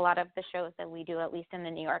comes to a lot of the shows that we do, at least in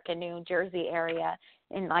the New York and New Jersey area,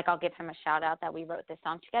 and, like, I'll give him a shout-out that we wrote this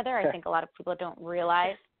song together. I think a lot of people don't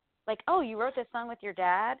realize, like, oh, you wrote this song with your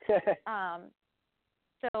dad?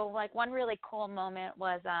 So, like, one really cool moment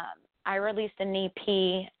was I released an EP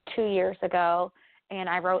 2 years ago, and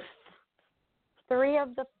I wrote 3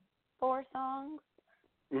 of the 4 songs.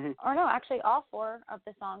 Or no, actually all 4 of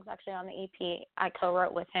the songs actually on the EP I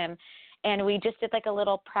co-wrote with him. And we just did, like, a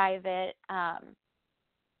little private,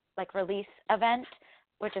 like, release event,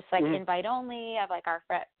 which is, like, invite only of, like, our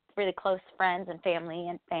really close friends and family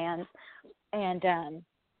and fans. And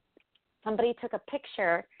somebody took a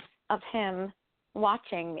picture of him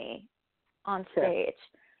watching me on stage.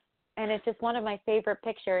 And it's just one of my favorite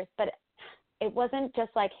pictures. But it wasn't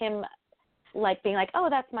just, like, him, like, being like, oh,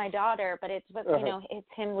 that's my daughter. But it's, you know, it's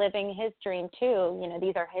him living his dream, too. You know,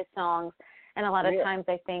 these are his songs. And a lot of times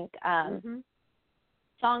I think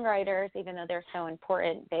songwriters, even though they're so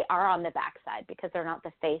important, they are on the backside because they're not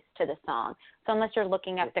the face to the song. So unless you're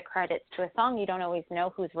looking at the credits to a song, you don't always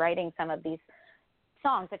know who's writing some of these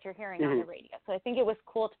songs that you're hearing on the radio. So I think it was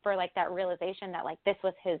cool for like that realization that like this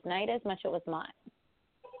was his night as much as it was mine.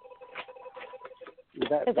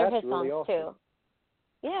 That's they're his really songs awesome. too.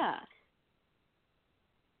 Yeah.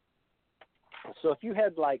 So if you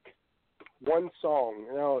had like one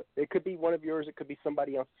song, it could be one of yours, it could be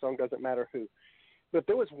somebody else's song, doesn't matter who. But if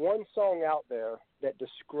there was one song out there that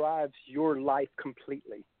describes your life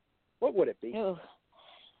completely, what would it be? Ooh.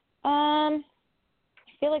 I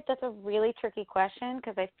feel like that's a really tricky question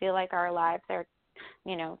because I feel like our lives are,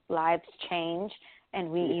 lives change and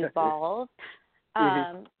we evolve.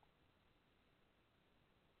 I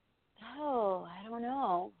don't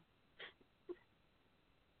know.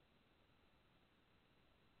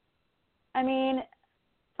 I mean,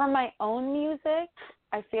 for my own music,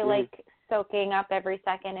 I feel like Soaking Up Every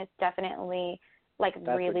Second is definitely like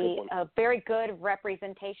That's really a very good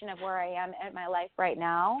representation of where I am at my life right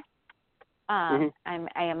now. I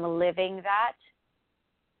am living that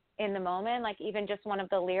in the moment. Like even just one of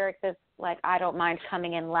the lyrics is like, I don't mind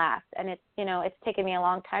coming in last. And it's, it's taken me a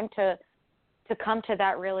long time to come to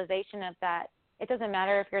that realization of that. It doesn't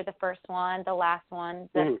matter if you're the first one, the last one,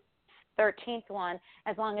 the 13th one,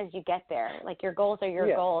 as long as you get there. Like your goals are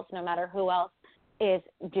your goals, no matter who else is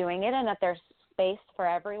doing it, and that there's space for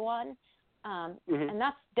everyone. And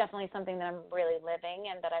that's definitely something that I'm really living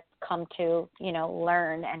and that I've come to,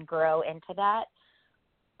 learn and grow into that.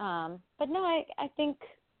 But no, I think,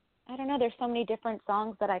 I don't know, there's so many different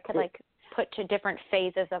songs that I could put to different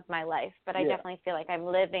phases of my life, but I definitely feel like I'm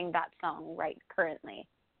living that song right currently.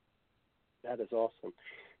 That is awesome.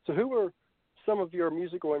 So who were some of your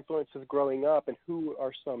musical influences growing up and who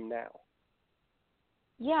are some now?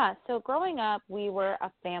 Yeah, so growing up, we were a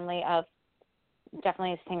family of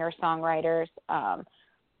definitely singer-songwriters. I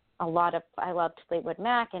loved Fleetwood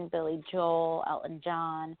Mac and Billy Joel, Elton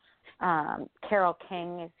John. Carole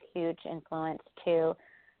King is a huge influence too.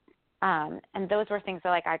 And those were things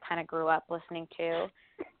that I kind of grew up listening to.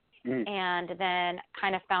 And then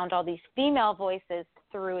kind of found all these female voices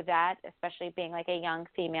through that, especially being a young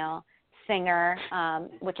female singer,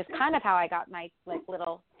 which is kind of how I got my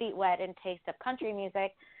little feet wet and taste of country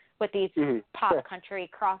music with these pop country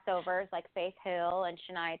crossovers like Faith Hill and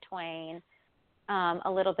Shania Twain,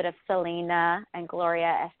 a little bit of Selena and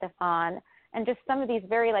Gloria Estefan, and just some of these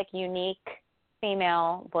very unique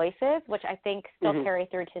female voices, which I think still carry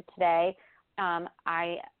through to today.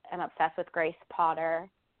 I am obsessed with Grace Potter.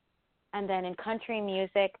 And then in country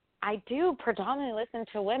music, I do predominantly listen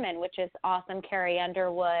to women, which is awesome. Carrie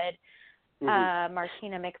Underwood,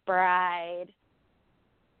 Martina McBride.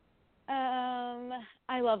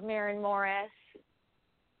 I love Maren Morris.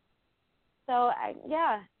 So,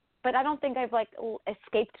 but I don't think I've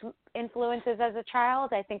escaped influences as a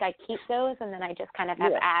child. I think I keep those, and then I just kind of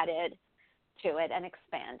have added to it and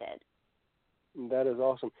expanded. That is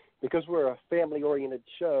awesome. Because we're a family-oriented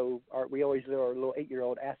show, we always let our little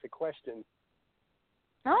 8-year-old ask a question.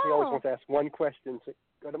 Oh. He always wants to ask one question, so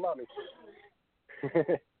go to mommy.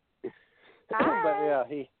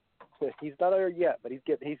 But he's not there yet, but he's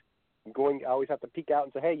going. I always have to peek out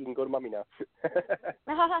and say, "Hey, you can go to mommy now."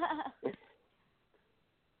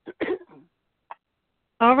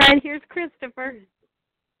 All right, here's Christopher.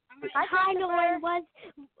 Hi, Lauren.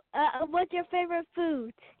 What's your favorite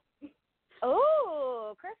food?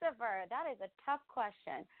 Oh, Christopher, that is a tough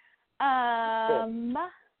question.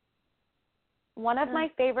 One of my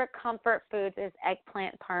favorite comfort foods is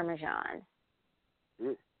eggplant parmesan.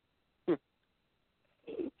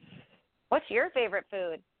 What's your favorite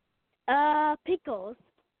food? Pickles.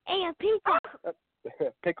 And pizza.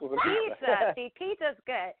 Pickles and pizza. Pizza. See, pizza's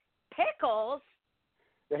good. Pickles?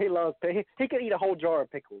 He loves pickles. He could eat a whole jar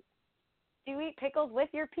of pickles. Do you eat pickles with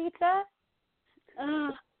your pizza?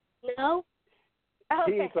 No.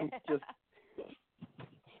 Okay. He eats them just...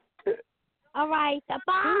 All right.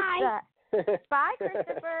 Bye. Bye,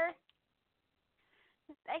 Christopher.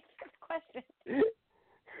 Thanks for the question.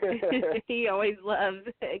 He always loves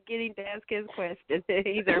getting to ask his question.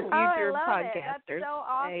 He's our future podcaster. That's so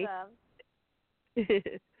awesome.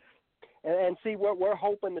 And see, what we're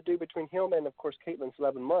hoping to do between him and, of course, Caitlin's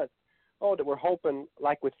 11 months, that we're hoping,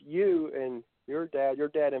 like with you and your dad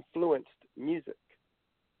influenced music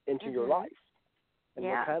into your life. And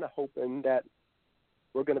we're kind of hoping that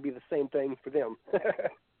we're going to be the same thing for them.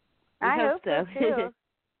 I hope so, too.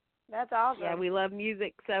 That's awesome. Yeah, we love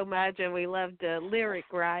music so much, and we love to lyric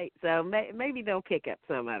write, so maybe they'll pick up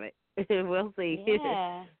some of it. We'll see.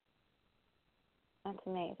 Yeah. That's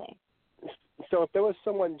amazing. So if there was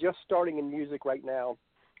someone just starting in music right now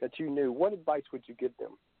that you knew, what advice would you give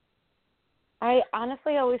them? I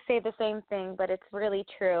honestly always say the same thing, but it's really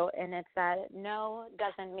true, and it's that no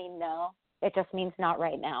doesn't mean no. it just means not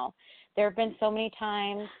right now. There have been so many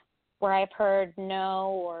times where I've heard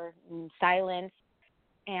no or silence,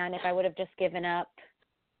 and if I would have just given up,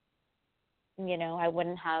 I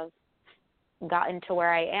wouldn't have gotten to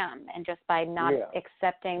where I am. And just by not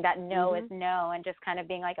accepting that no is no and just kind of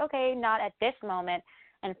being like, okay, not at this moment,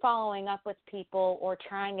 and following up with people or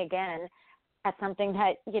trying again at something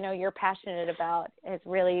that, you're passionate about has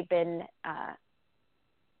really been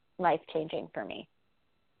life-changing for me.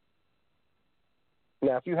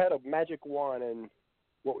 Now, if you had a magic wand and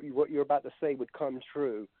what you're about to say would come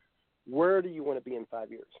true, where do you want to be in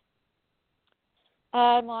 5 years?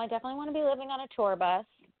 Well, I definitely want to be living on a tour bus,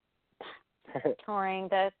 touring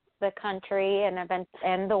the country and events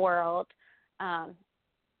and the world.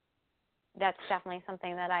 That's definitely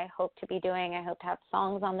something that I hope to be doing. I hope to have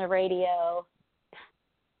songs on the radio.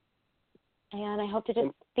 And I hope to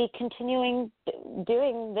just be continuing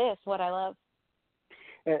doing this, what I love.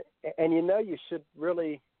 And you should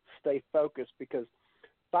really stay focused, because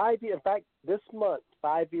 5 years, in fact, this month,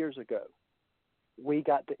 5 years ago, we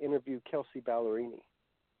got to interview Kelsey Ballerini.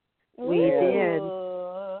 We did.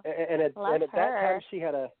 And at that time, she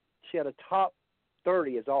had a top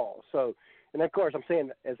 30 is all. So, and of course, I'm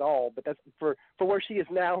saying as all, but that's for where she is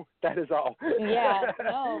now. That is all. Yeah,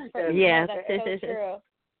 no, that's so true.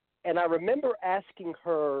 And I remember asking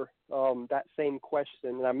her that same question,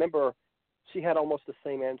 and I remember she had almost the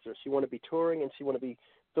same answer. She wanted to be touring, and she wanted to be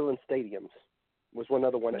filling stadiums. Was one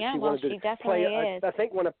other one. Yeah, she well, wanted she to definitely play. is. I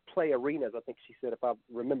think want to play arenas. I think she said, if I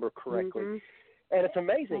remember correctly. And it's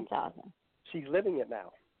amazing. That's awesome. She's living it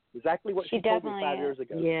now. Exactly what she told me 5 years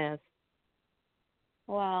ago. Yes.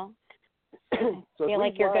 Well, so I feel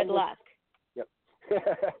like you're good luck. Yep.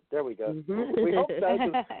 There we go. We hope so.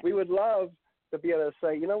 'Cause we would love to be able to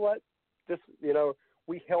say, you know what, this,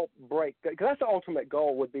 we help break. Because that's the ultimate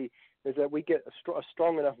goal would be, is that we get a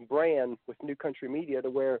strong enough brand with New Country Media to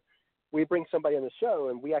where we bring somebody on the show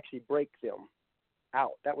and we actually break them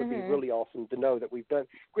out. That would be really awesome to know that we've done.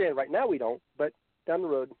 Granted, right now we don't, but down the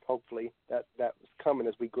road, hopefully, that's coming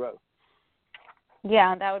as we grow.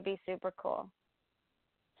 Yeah, that would be super cool.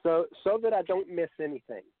 So that I don't miss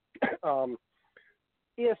anything,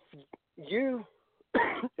 if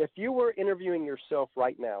you were interviewing yourself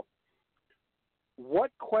right now,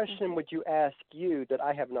 what question would you ask you that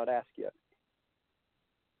I have not asked yet?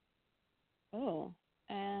 Oh,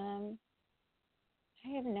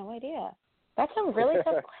 I have no idea. That's a really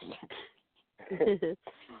tough question.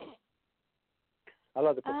 I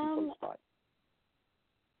love to put people on the spot.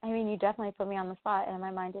 I mean, you definitely put me on the spot, and my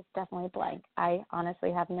mind is definitely blank. I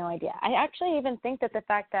honestly have no idea. I actually even think that the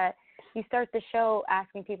fact that you start the show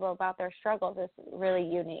asking people about their struggles is really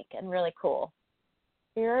unique and really cool.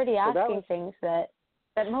 You're already asking things that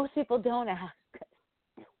most people don't ask.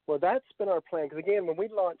 Well, that's been our plan. Because, again, when we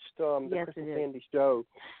launched the Chris and Sandy show,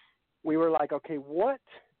 we were like, okay,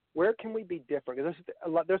 where can we be different? Because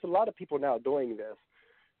there's a lot of people now doing this.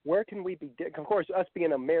 Where can we be different? Of course, us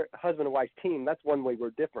being a husband and wife team, that's one way we're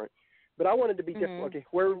different. But I wanted to be different. Okay,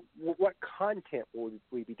 what content would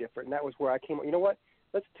we be different? And that was where I came up. You know what?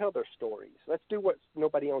 Let's tell their stories. Let's do what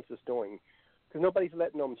nobody else is doing, because nobody's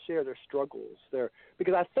letting them share their struggles.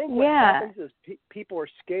 Because I think what happens is people are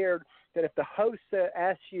scared that if the host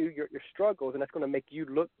asks you your struggles, and that's going to make you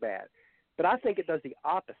look bad. But I think it does the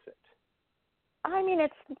opposite. I mean,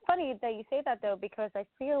 it's funny that you say that, though, because I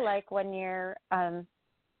feel like when you're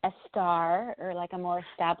a star or like a more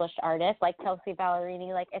established artist like Kelsey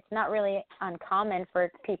Ballerini, like it's not really uncommon for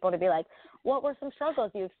people to be like, what were some struggles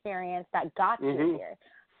you experienced that got you here?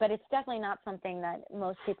 But it's definitely not something that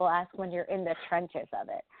most people ask when you're in the trenches of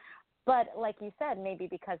it. But like you said, maybe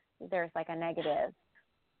because there's like a negative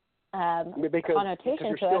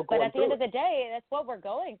connotation to it. But at the end of the day, that's what we're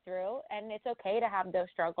going through, and it's okay to have those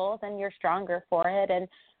struggles, and you're stronger for it. And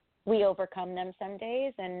we overcome them some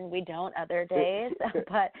days, and we don't other days.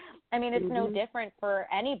 But, I mean, it's no different for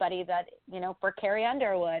anybody that, for Carrie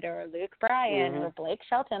Underwood or Luke Bryan or Blake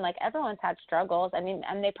Shelton. Like, everyone's had struggles. I mean,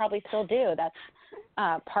 and they probably still do.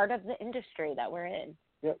 That's part of the industry that we're in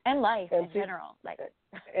and life in general. Like,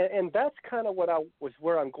 and that's kind of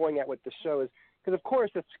where I'm going at with the show is, because, of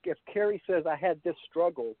course, if Carrie says I had this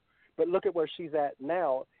struggle, but look at where she's at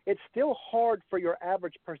now, it's still hard for your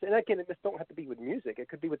average person. And again, this don't have to be with music. It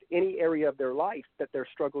could be with any area of their life that they're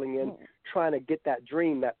struggling in, trying to get that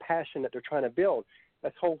dream, that passion that they're trying to build.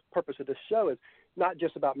 That's the whole purpose of this show is not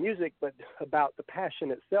just about music, but about the passion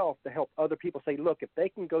itself to help other people say, look, if they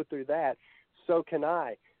can go through that, so can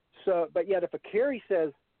I. So, but yet if a Carrie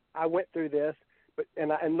says, I went through this,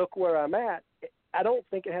 and look where I'm at, I don't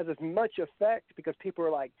think it has as much effect because people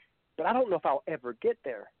are like, but I don't know if I'll ever get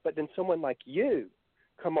there. But then someone like you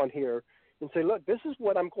come on here and say, look, this is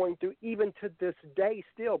what I'm going through even to this day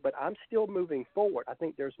still, but I'm still moving forward. I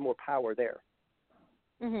think there's more power there.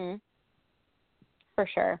 For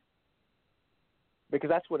sure. Because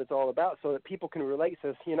that's what it's all about, so that people can relate.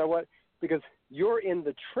 Says, you know what? Because you're in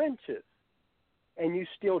the trenches, and you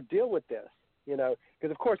still deal with this. You know,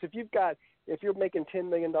 because of course, if you're making $10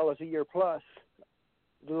 million a year plus,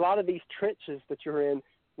 a lot of these trenches that you're in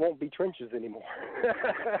won't be trenches anymore.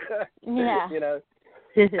 Yeah. You know.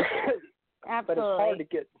 Absolutely.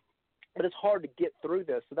 But it's hard to get through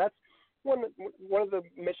this. So that's one of the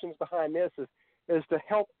missions behind this is to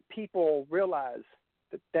help people realize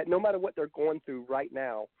that no matter what they're going through right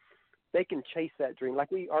now, they can chase that dream.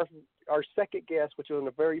 Like our second guest, which was on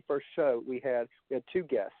the very first show we had two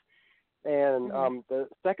guests, and the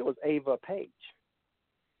second was Ava Page,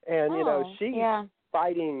 and you know she's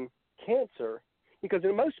fighting cancer, because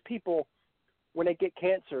most people, when they get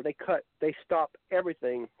cancer, they stop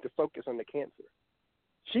everything to focus on the cancer.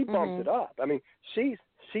 She bumped it up. I mean, she's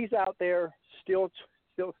out there still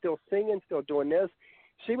singing, still doing this.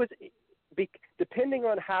 She was, depending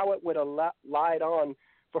on how it would have lied on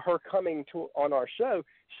for her coming on our show,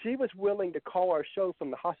 she was willing to call our show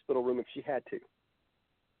from the hospital room if she had to.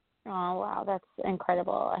 Oh wow, that's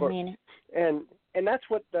incredible. And that's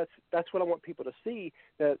what I want people to see,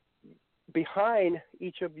 that behind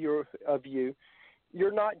each of you,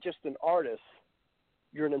 you're not just an artist.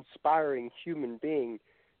 You're an inspiring human being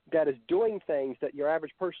that is doing things that your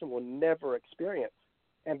average person will never experience.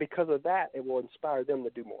 And because of that, it will inspire them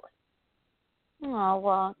to do more. Oh,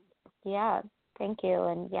 well, yeah, thank you.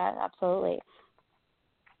 And yeah, absolutely.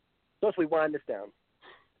 So as we wind this down,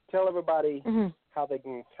 tell everybody how they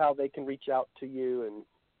can reach out to you and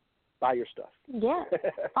buy your stuff. Yeah,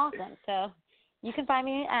 awesome. So you can find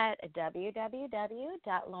me at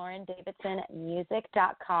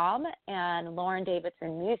www.laurendavidsonmusic.com and Lauren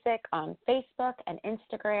Davidson Music on Facebook and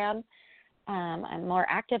Instagram. I'm more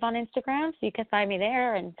active on Instagram, so you can find me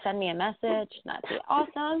there and send me a message. That'd be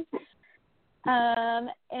awesome.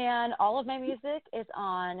 And all of my music is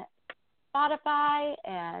on Spotify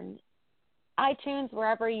and iTunes.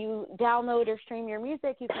 Wherever you download or stream your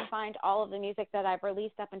music, you can find all of the music that I've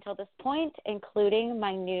released up until this point, including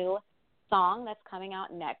my new song that's coming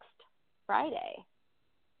out next Friday.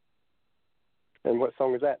 And what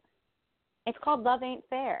song is that? It's called Love Ain't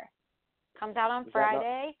Fair. Comes out on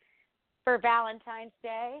Friday for Valentine's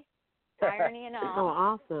Day. Irony and all. Oh,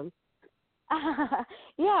 awesome.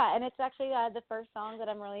 Yeah, and it's actually the first song that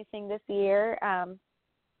I'm releasing this year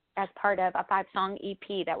as part of a 5-song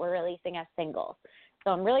EP that we're releasing as singles.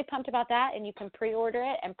 So I'm really pumped about that, and you can pre-order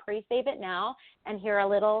it and pre-save it now and hear a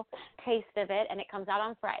little taste of it, and it comes out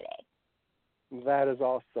on Friday. That is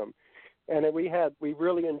awesome. And we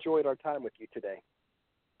really enjoyed our time with you today.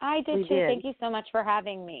 I did too. Thank you so much for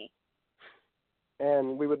having me.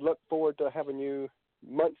 And we would look forward to having you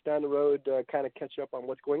months down the road kind of catch up on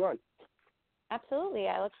what's going on. Absolutely.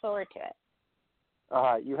 I look forward to it. All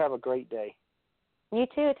right. You have a great day. You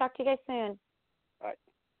too. Talk to you guys soon. All right.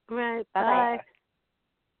 All right. Bye-bye.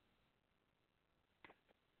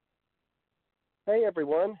 Bye. Hey,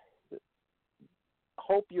 everyone.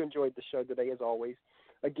 Hope you enjoyed the show today, as always.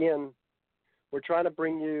 Again, we're trying to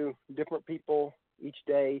bring you different people each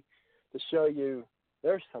day to show you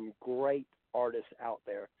there's some great artists out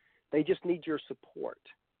there. They just need your support.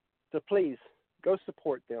 So please, go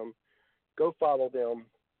support them. Go follow them.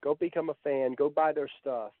 Go become a fan. Go buy their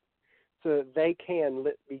stuff so they can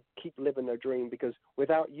keep living their dream, because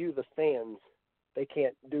without you, the fans, they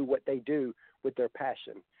can't do what they do with their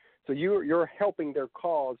passion. So you're helping their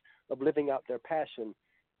cause of living out their passion,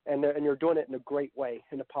 and you're doing it in a great way,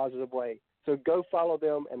 in a positive way. So go follow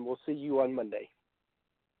them, and we'll see you on Monday.